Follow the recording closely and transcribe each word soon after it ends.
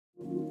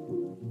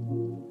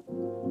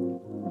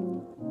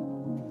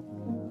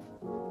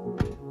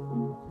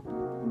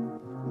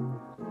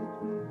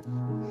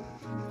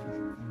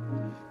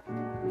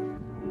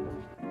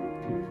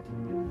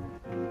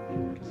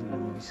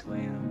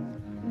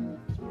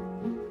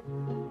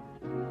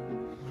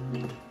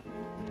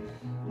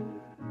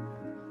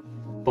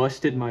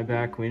busted my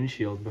back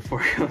windshield before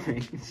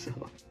coming,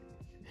 so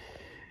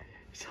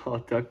it's all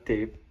duct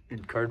tape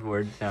and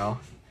cardboard now.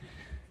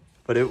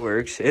 But it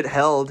works. It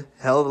held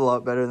a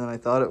lot better than I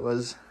thought it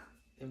was.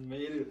 It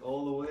made it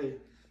all the way.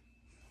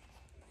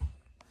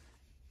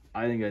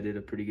 I think I did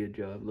a pretty good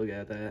job. Look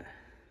at that.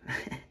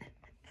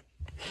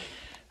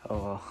 Oh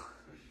well.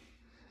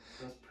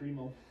 That's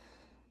primo.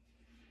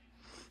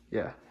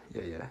 Yeah.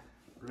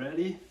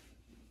 Ready?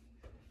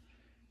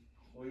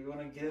 We're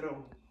gonna get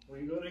him.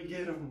 We're gonna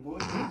get him, boy.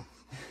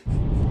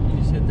 You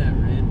just hit that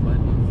red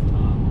button on the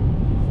top.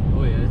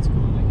 Oh yeah, it's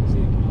going. I can see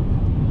it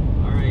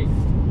coming. Alright.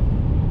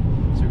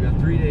 So we've got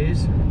 3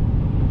 days.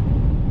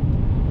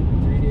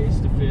 3 days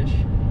to fish.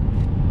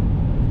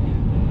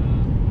 And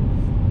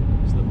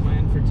so the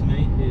plan for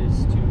tonight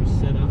is to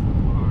set up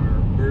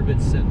our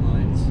Burbot set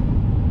lines.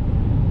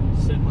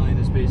 Set line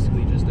is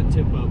basically just a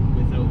tip up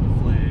without the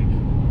flag.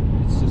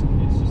 It's just a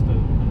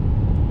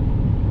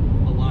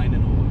line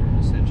in the water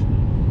essentially.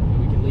 And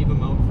we can leave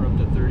them out for up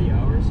to 30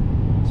 hours.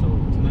 So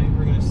tonight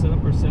we're going to set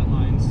up our set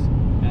lines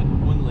at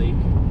one lake,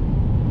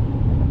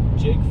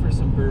 jig for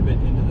some burbot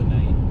into the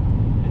night,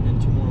 and then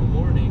tomorrow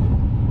morning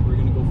we're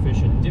going to go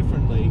fish a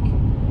different lake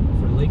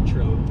for lake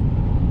trout.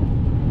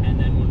 And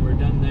then when we're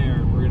done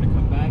there, we're going to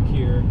come back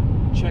here,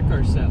 check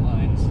our set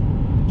lines,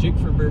 jig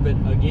for burbot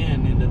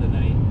again into the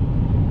night,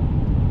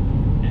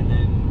 and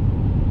then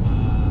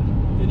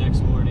the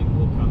next morning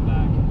we'll come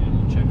back and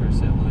we'll check our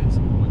set lines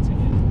once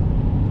again.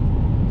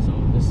 So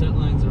the set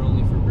lines are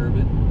only for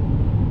burbot.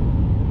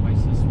 I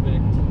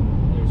suspect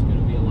there's going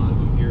to be a lot of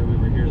them here. We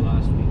were here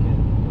last weekend,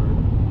 or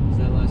was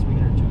that last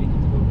weekend or 2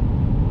 weekends ago?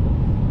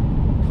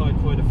 Caught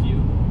quite a few.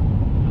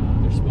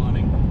 They're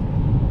spawning.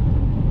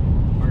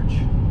 March,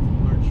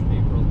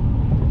 April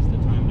is the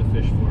time to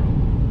fish for them.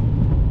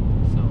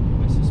 So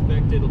I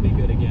suspect it'll be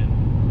good again.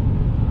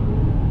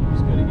 It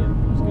was good again.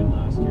 It was good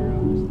last year,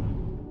 obviously.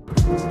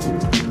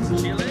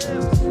 She lives!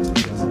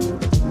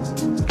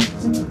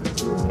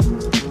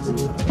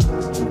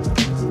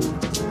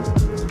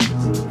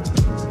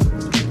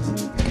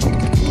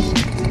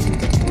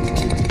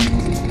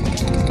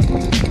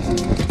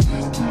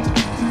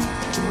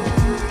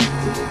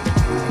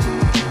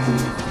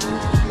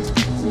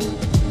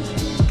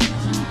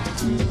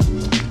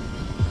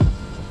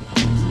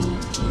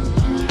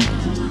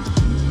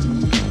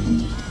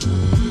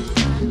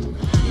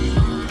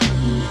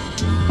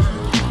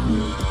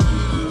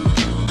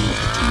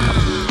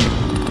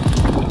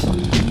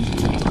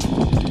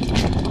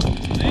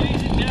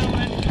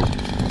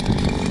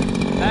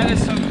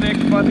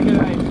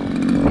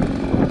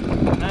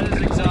 That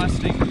is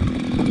exhausting.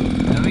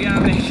 And we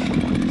gotta make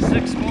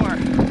 6 more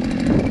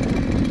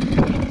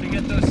to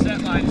get those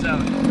set lines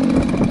out.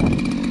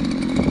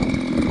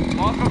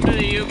 Welcome to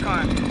the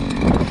Yukon.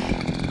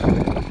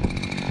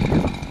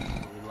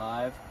 Are we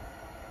live?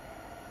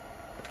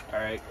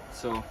 Alright,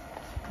 so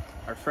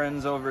our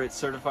friends over at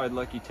Certified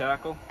Lucky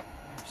Tackle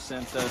have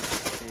sent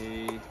us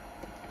a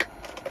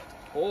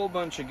whole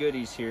bunch of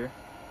goodies here.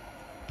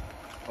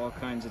 All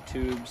kinds of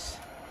tubes.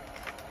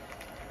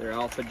 They're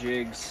alpha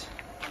jigs,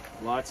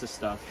 lots of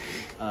stuff.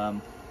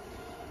 But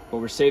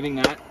we're saving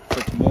that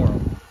for tomorrow.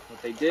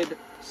 What they did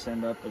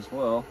send up as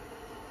well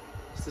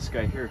is this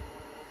guy here.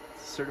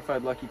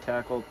 Certified Lucky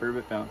Tackle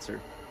Burbot Bouncer.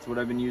 It's what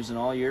I've been using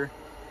all year,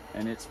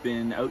 and it's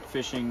been out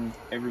fishing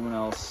everyone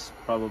else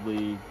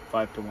probably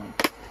 5 to 1.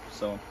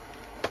 So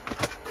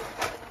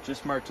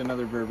just marked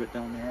another burbot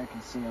down there. I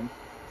can see him.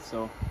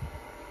 So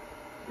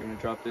we're gonna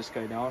drop this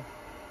guy down.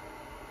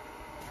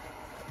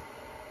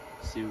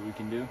 See what we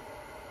can do.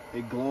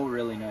 They glow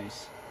really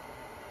nice.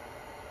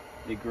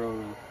 They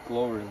glow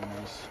really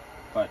nice.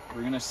 But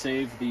we're gonna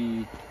save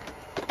the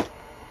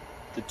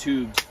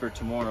tubes for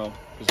tomorrow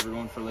because we're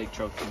going for lake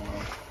trout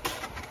tomorrow.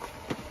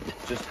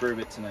 Just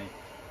burbot tonight.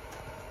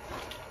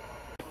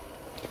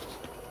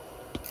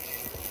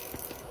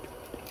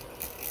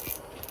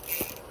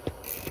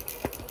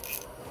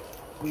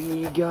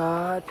 We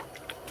got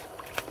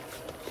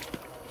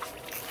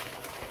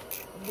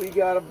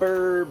a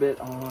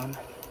burbot on.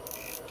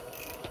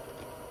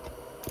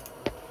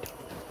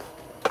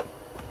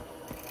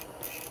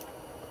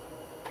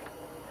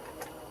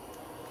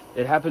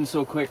 It happened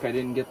so quick I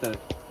didn't get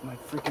my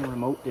freaking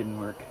remote didn't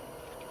work.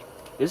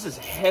 This is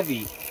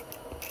heavy.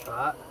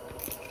 Yeah,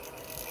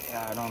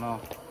 I don't know.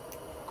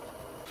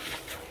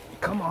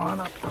 Come on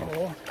up,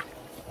 Cole.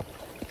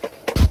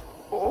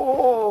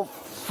 Oh,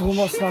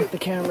 almost knocked the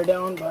camera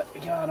down, but we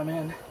got him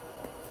in.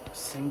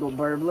 Single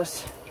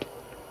barbless.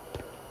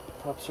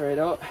 Pops right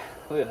out.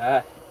 Look at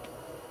that.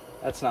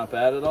 That's not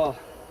bad at all.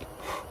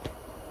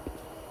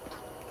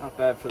 Not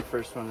bad for the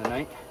first one of the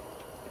night.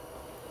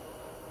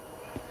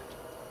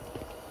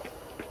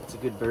 It's a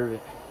good burbot.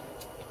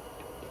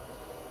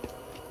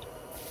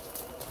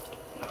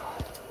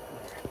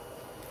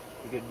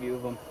 A good view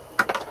of them.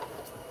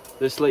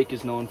 This lake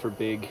is known for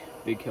big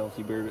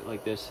healthy burbot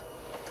like this.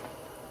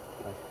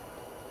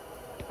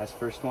 That's the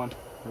first one.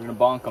 We're gonna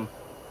bonk them.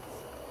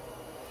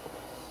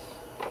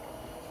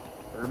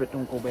 Burbot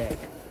don't go back.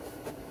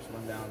 There's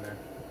one down there.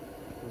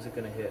 Who's it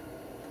gonna hit?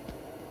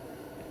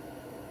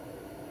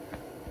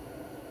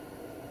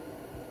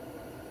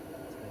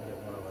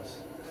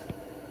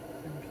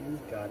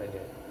 Gotta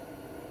hit.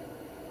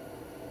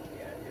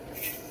 Yeah, dude.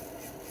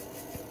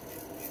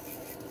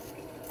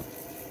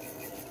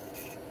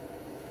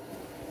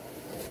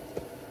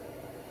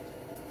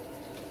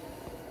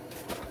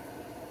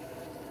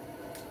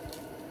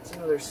 It's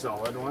another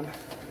solid one.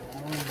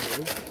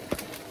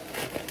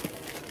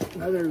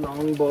 Another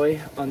long boy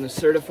on the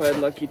certified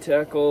Lucky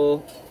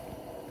Tackle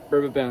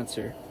Burbot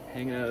bouncer,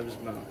 hanging out of his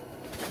mouth.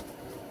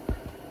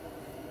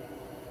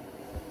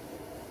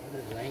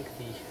 Another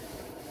lengthy.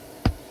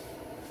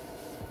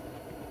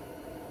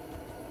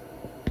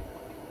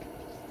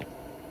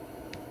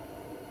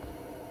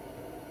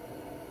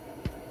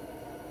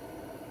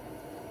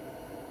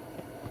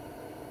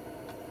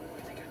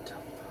 They got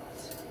tough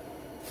pounds.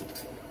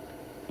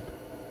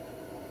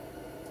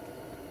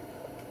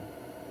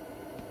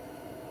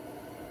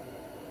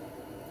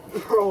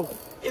 Bro,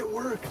 it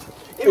worked.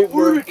 It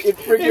worked. It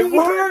freaking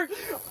worked.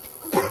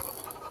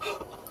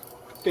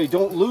 Okay,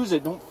 don't lose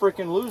it. Don't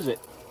freaking lose it.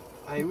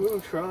 I will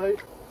try.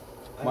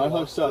 My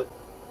hook's up.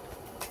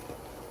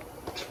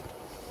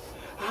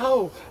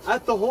 How?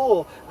 At the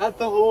hole. At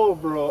the hole,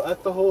 bro.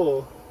 At the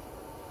hole.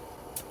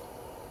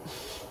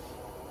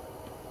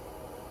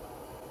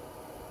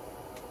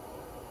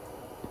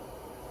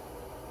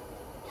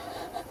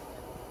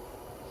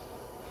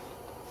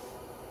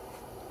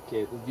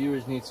 Okay, the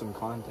viewers need some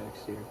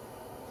context here.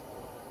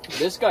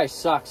 This guy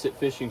sucks at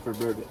fishing for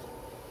burbot.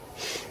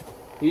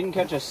 He didn't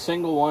catch a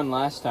single one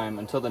last time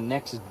until the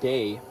next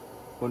day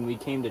when we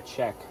came to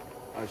check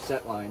our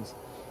set lines,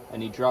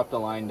 and he dropped a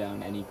line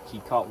down and he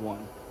caught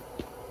one.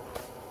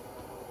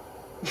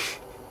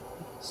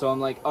 So I'm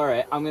like,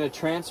 alright, I'm going to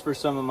transfer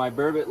some of my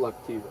burbot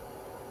luck to you.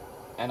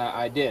 And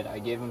I did. I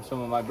gave him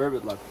some of my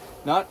burbot luck.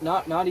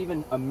 Not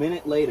even a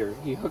minute later,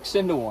 he hooks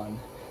into one.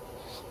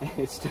 And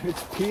it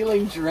starts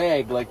peeling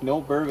drag like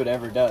no burbot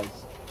ever does.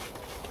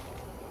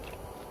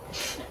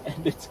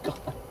 And it's gone.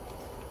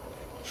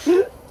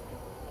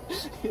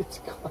 It's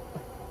gone.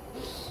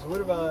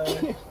 What about...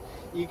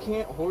 You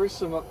can't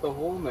horse him up the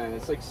hole, man.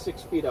 It's like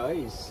 6 feet of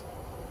ice.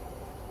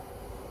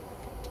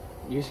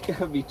 You just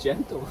gotta be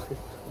gentle with him.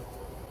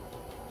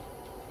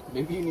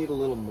 Maybe you need a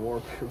little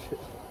more burbot.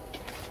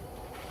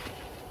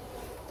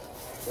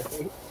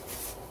 Right?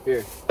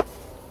 Here.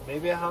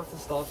 Maybe I have to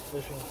stop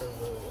fishing for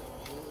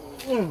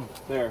the...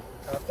 There.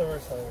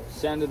 Afterwards,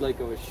 Sounded like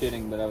I was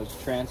shitting, but I was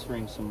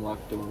transferring some luck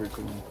over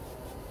to him.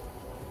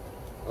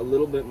 A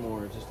little bit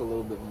more, just a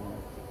little bit more.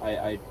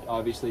 I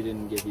obviously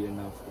didn't give you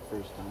enough the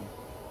first time.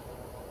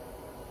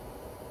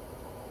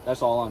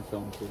 That's all on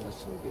film too. That's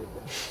so good.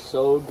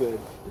 So good.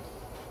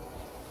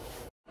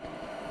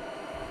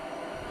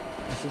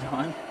 Is it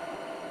on?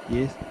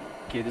 Yes.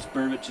 Okay, this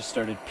burbot just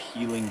started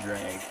peeling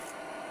drag.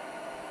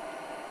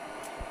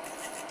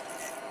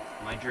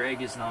 My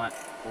drag is not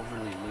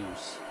overly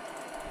loose.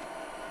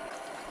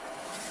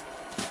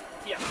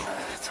 Yeah,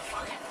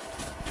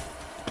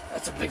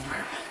 that's a big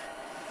burbot.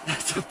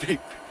 That's a big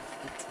burbot.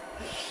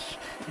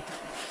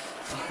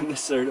 On the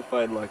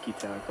certified Lucky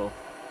Tackle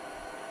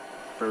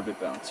burbot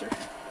bouncer.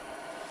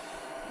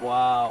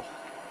 Wow.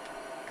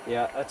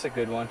 Yeah, that's a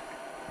good one.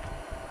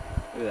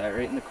 Look at that,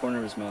 right in the corner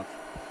of his mouth.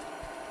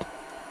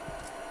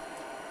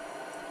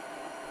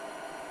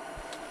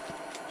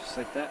 Just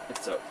like that,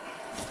 it's out.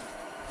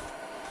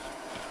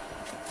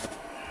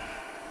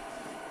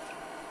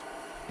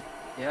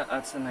 Yeah,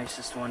 that's the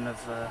nicest one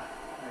of our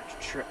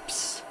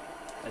trips,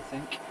 I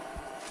think.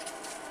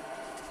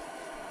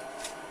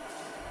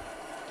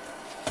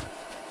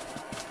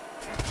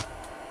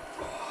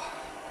 Oh.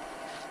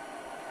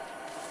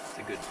 It's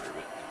a good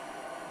burbot.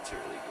 It's a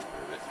really good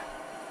burbot.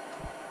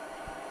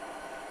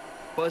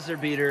 Buzzer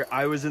beater.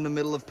 I was in the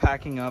middle of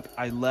packing up.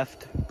 I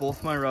left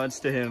both my rods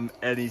to him,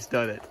 and he's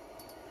done it.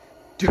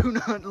 Do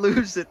not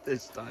lose it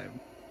this time.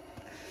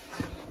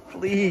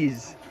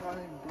 Please. I'm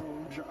trying, bro.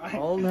 I'm trying.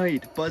 All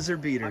night. Buzzer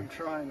beater. I'm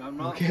trying. I'm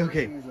not.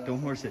 Okay.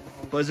 Don't horse it.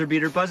 Buzzer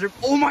beater, buzzer.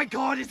 Oh my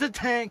god, it's a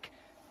tank!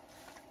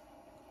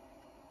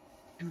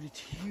 Dude, it's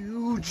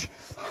huge.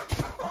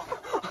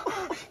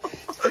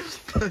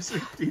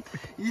 Buzzer beater.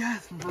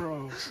 Yes,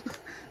 bro.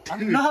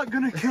 I'm not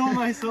gonna kill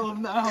myself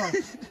now.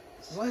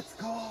 Let's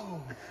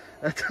go.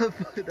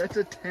 That's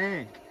a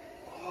tank.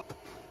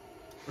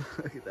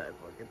 Look at that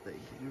fucking thing.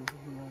 You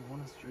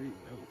want to straighten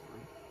out,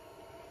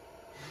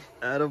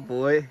 bro.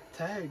 Attaboy.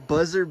 Tag.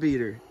 Buzzer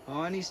beater.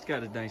 Oh, and he's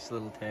got a nice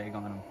little tag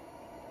on him.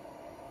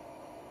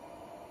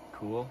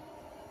 Cool.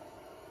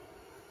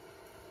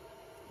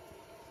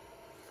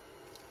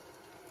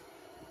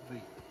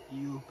 The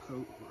eel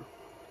pout, bro.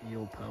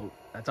 Eel pout.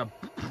 That's a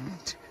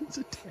it's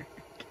a tank.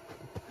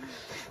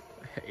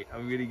 Hey,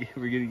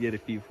 we're gonna get a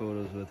few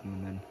photos with him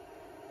and then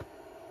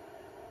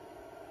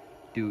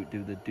do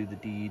the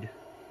deed.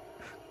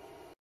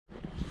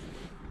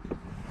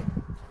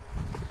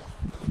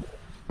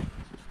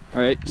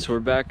 Alright, so we're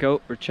back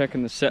out. We're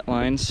checking the set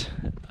lines.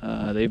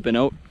 They've been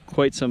out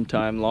quite some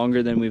time,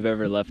 longer than we've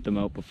ever left them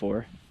out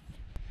before.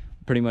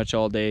 Pretty much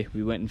all day.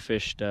 We went and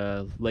fished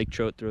lake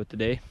trout throughout the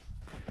day.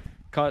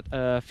 Caught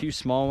a few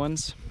small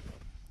ones.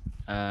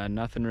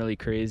 Nothing really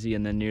crazy,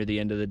 and then near the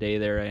end of the day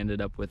there I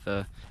ended up with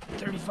a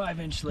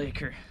 35-inch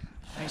laker.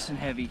 Nice and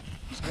heavy.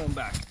 He's going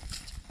back.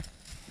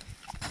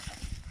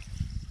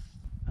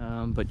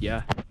 But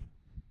yeah.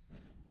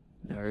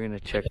 Now we're gonna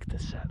check the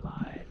set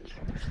lines.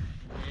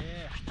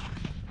 Yeah.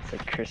 It's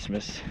like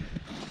Christmas.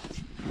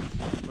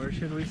 Where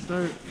should we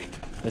start?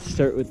 Let's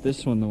start with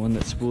this one, the one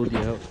that spooled you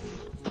out.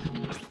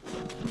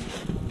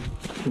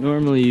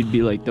 Normally you'd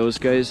be like those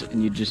guys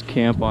and you'd just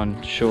camp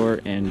on shore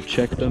and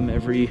check them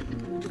every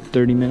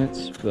 30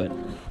 minutes, but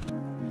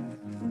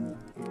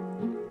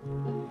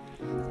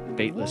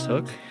baitless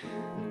hook.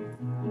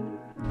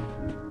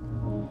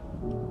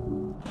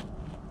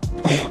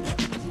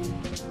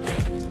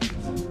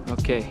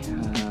 Okay,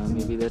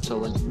 maybe that's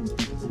all.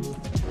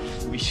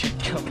 We should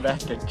come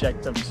back and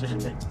check them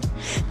soon.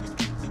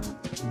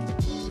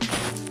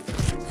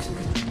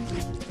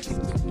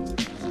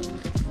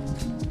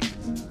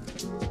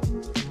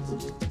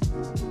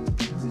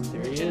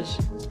 There he is.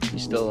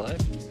 He's still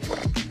alive.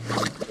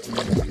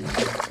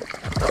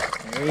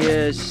 There he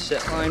is,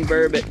 set line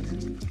burbot.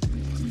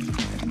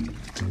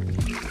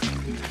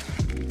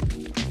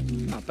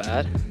 Not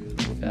bad.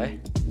 Okay.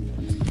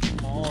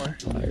 Smaller.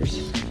 Pliers.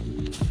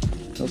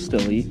 He'll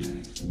still eat.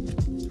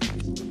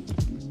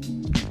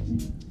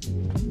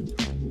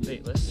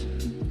 Baitless.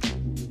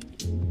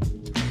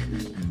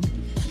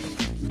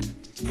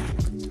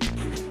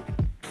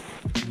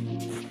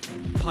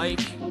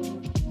 Pike.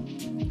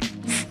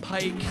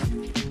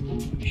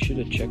 We should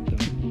have checked them.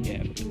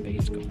 Yeah, but the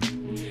bait's gone.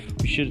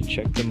 We should have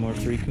checked them more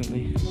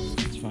frequently.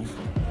 It's fine. Do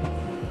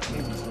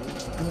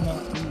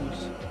not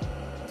lose.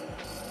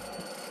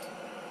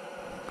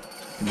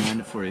 Command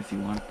it for you if you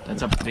want.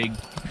 That's a big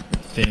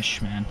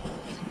fish, man.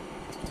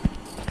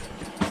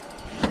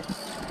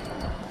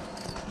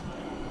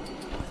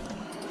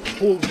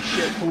 Holy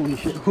shit, holy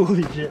shit,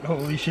 holy shit,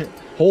 holy shit.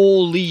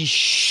 Holy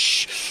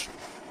shh!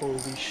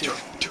 Holy shit.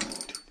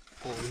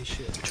 Holy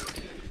shit.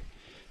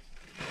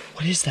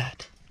 What is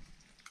that?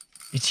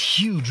 It's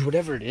huge,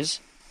 whatever it is.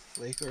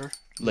 Laker.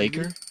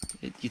 Laker?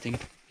 You think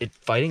it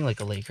fighting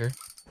like a laker?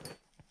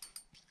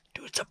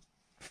 Dude, it's a...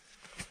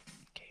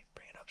 Okay,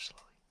 bring it up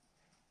slowly.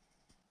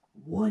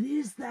 What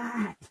is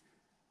that?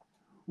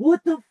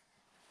 What the?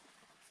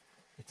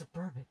 It's a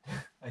burbot,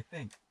 I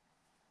think.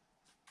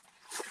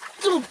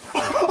 Look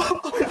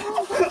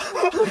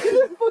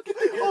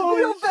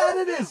how bad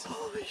it is!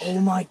 Oh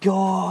my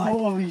god!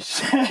 Holy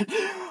shit!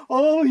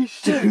 Holy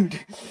shit! Dude!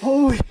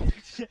 Holy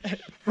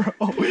shit, bro!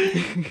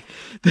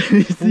 That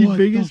is the What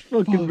biggest the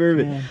fucking fuck,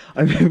 burbot man?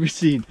 I've ever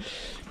seen.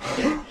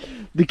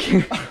 The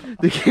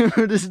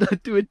camera does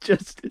not do it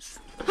justice.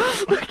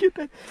 Look at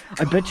that.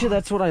 I bet you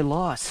that's what I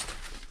lost.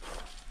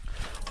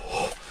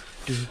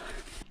 Dude.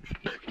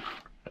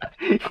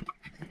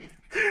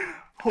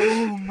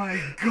 Oh my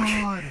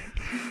god!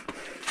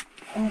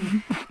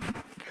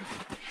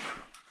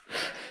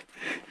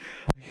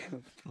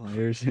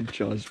 Pliers and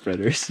jaw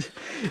spreaders.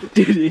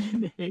 Dude, it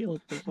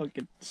inhaled the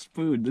fucking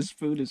spoon. The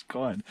spoon is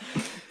gone.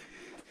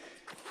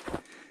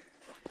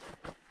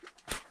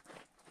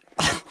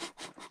 Where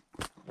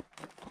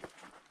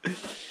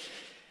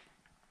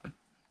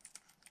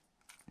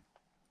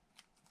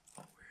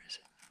is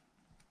it?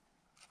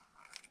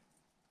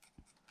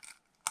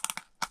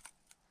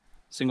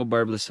 Single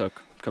barbless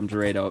hook. Comes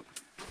right out.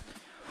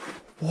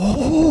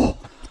 Whoa!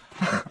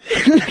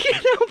 Look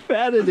at how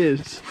bad it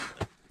is.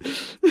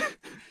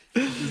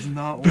 Does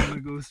not want to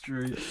go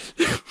straight.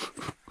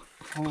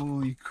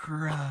 Holy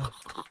crap.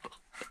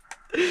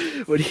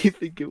 What do you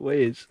think it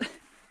weighs?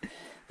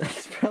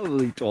 That's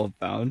probably 12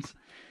 pounds.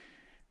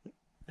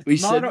 We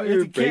said we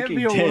were breaking 10. It can't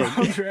be a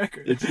world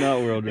record. It's not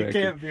world record.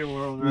 It can't be a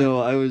world record.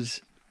 No,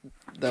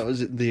 that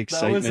was the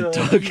excitement that was,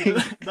 talking.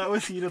 That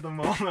was heat of the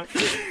moment.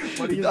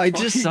 What are you I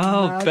just fucking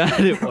saw how mad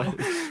bad it bro?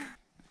 was.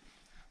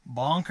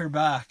 Bonker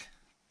back.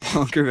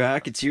 Bonker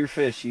back, it's your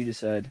fish, you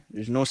decide.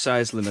 There's no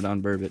size limit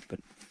on burbot, but...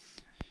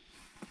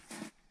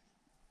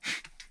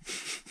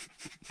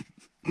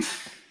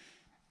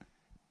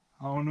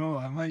 I don't know,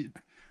 I might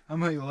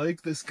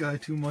like this guy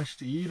too much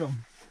to eat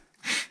him.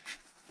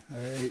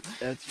 Alright,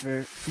 that's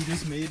fair. He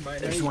just made my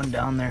There's night. one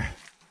down there.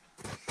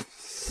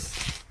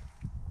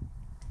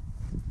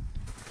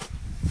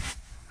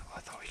 Oh, I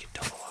thought we could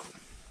double up.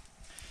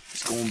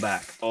 It's going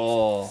back.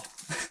 Oh,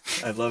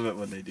 I love it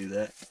when they do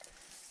that.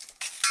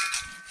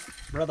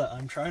 Brother,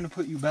 I'm trying to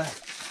put you back.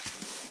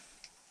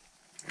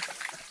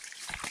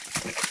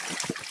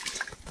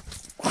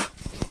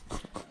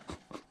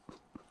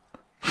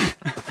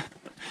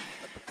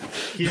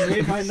 He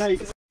made my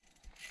night.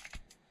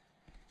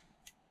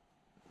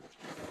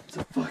 It's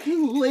a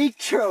fucking lake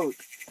trout.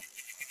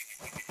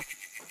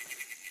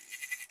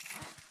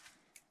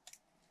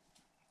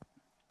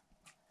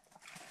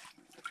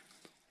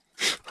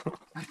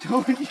 I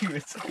told you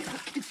it's a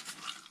fucking...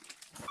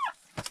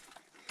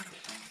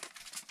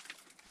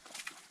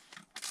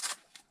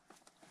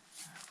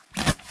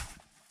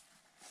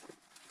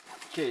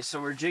 Okay,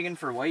 so we're jigging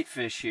for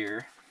whitefish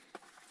here.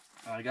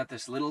 I got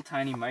this little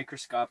tiny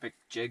microscopic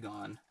jig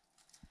on.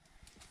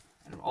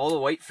 And all the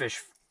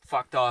whitefish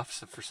fucked off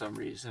for some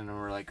reason, and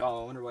we're like,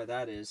 oh, I wonder why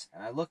that is.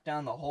 And I look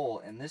down the hole,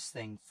 and this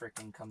thing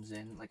frickin' comes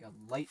in like a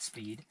light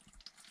speed,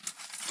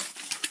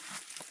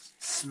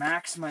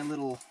 smacks my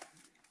little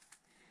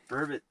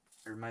burbot,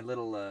 or my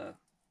little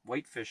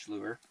whitefish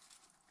lure,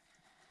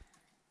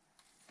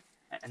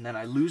 and then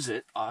I lose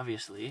it,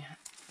 obviously.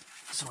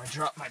 So I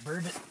drop my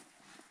burbot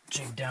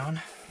jig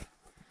down.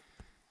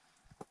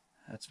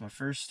 That's my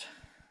first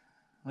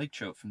lake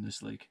trout from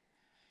this lake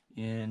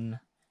in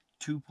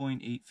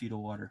 2.8 feet of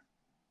water.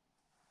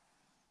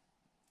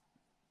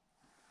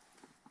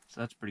 So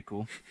that's pretty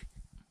cool.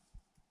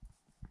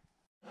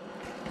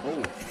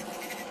 Oh.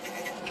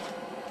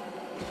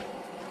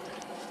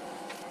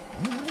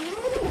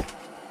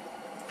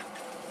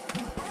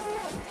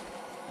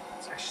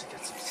 Let's actually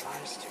get some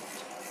size to it.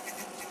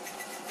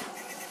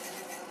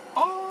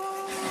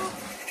 Oh!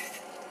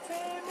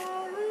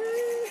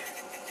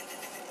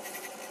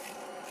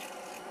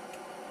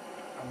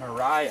 A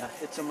Mariah.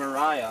 It's a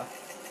Mariah.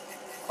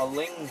 A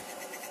ling.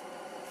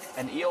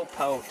 An eel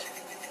pout.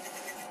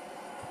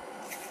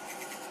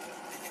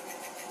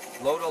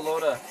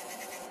 Lota.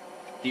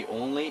 The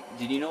only,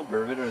 did you know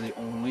burbot are the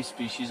only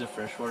species of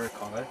freshwater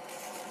cod?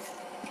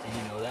 Did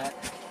you know that?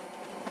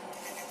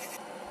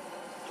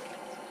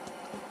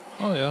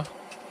 Oh yeah.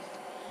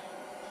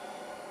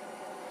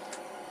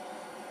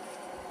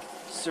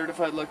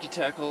 Certified lucky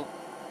tackle,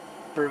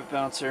 burbot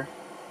bouncer.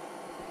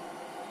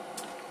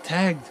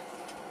 Tagged.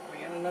 We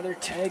got another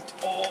tagged.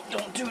 Oh,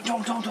 don't,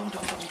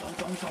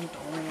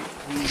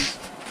 please.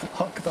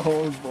 Block the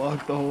holes,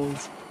 block the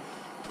holes.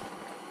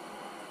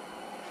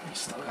 We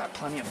still got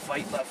plenty of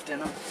fight left in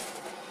them.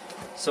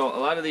 So a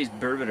lot of these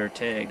burbot are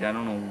tagged. I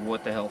don't know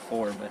what the hell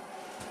for, but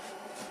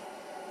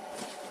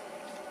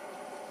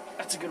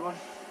that's a good one.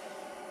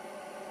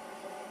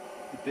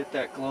 We bit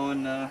that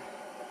glowing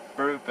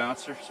burbot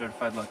bouncer,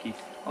 certified lucky.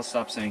 I'll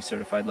stop saying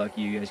certified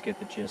lucky, you guys get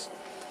the gist.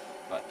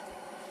 But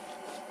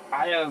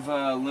I have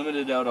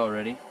limited out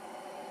already,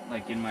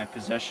 like in my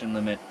possession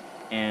limit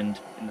and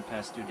in the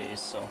past 2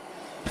 days, so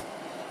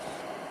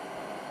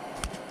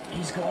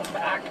he's going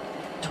back.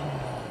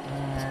 Oh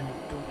man,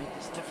 don't make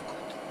this difficult.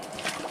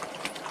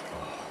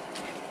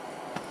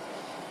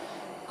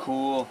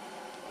 Cool.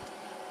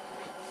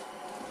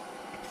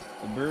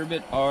 The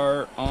burbot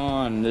are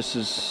on. This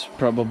is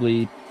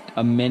probably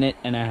a minute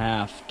and a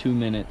half, 2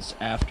 minutes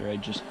after I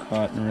just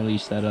caught and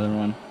released that other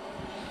one.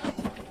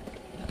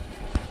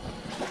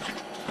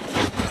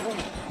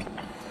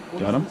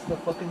 Got him? This is the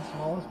fucking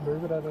smallest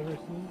burbot I've ever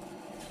seen.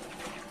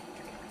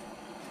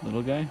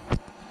 Little guy?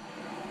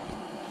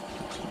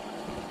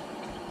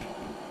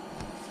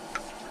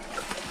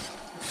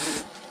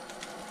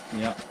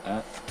 Yeah,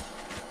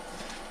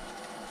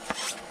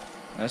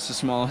 that's the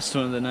smallest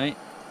one of the night.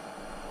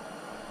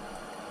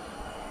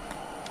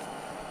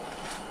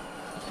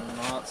 I'm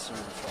not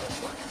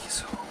certified lucky,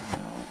 so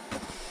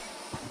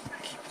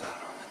keep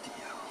that on the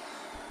DL.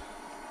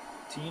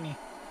 Teeny.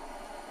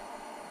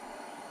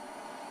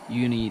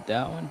 You gonna eat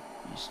that one?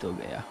 You still,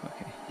 yeah,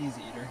 okay. He's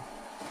eater.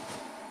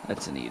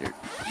 That's an eater.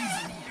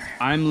 He's an eater.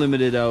 I'm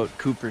limited out,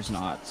 Cooper's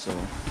not, so.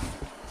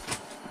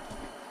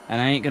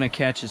 And I ain't gonna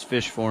catch his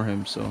fish for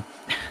him, so.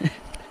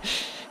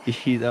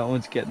 That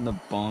one's getting the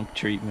bonk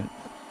treatment.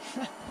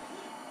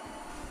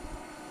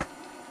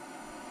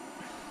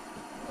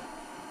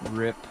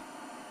 Rip.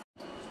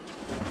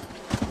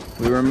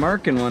 We were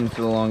marking one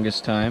for the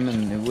longest time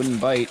and it wouldn't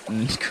bite,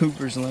 and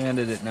Cooper's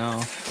landed it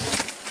now.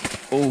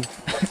 Oh.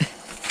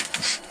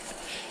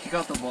 You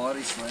got the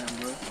body slam,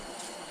 bro.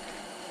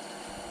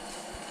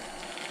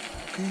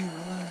 Okay,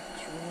 relax.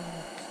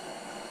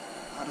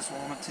 I just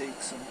want to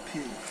take some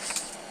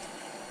pics.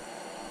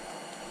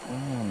 I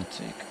want to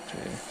take a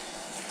pic.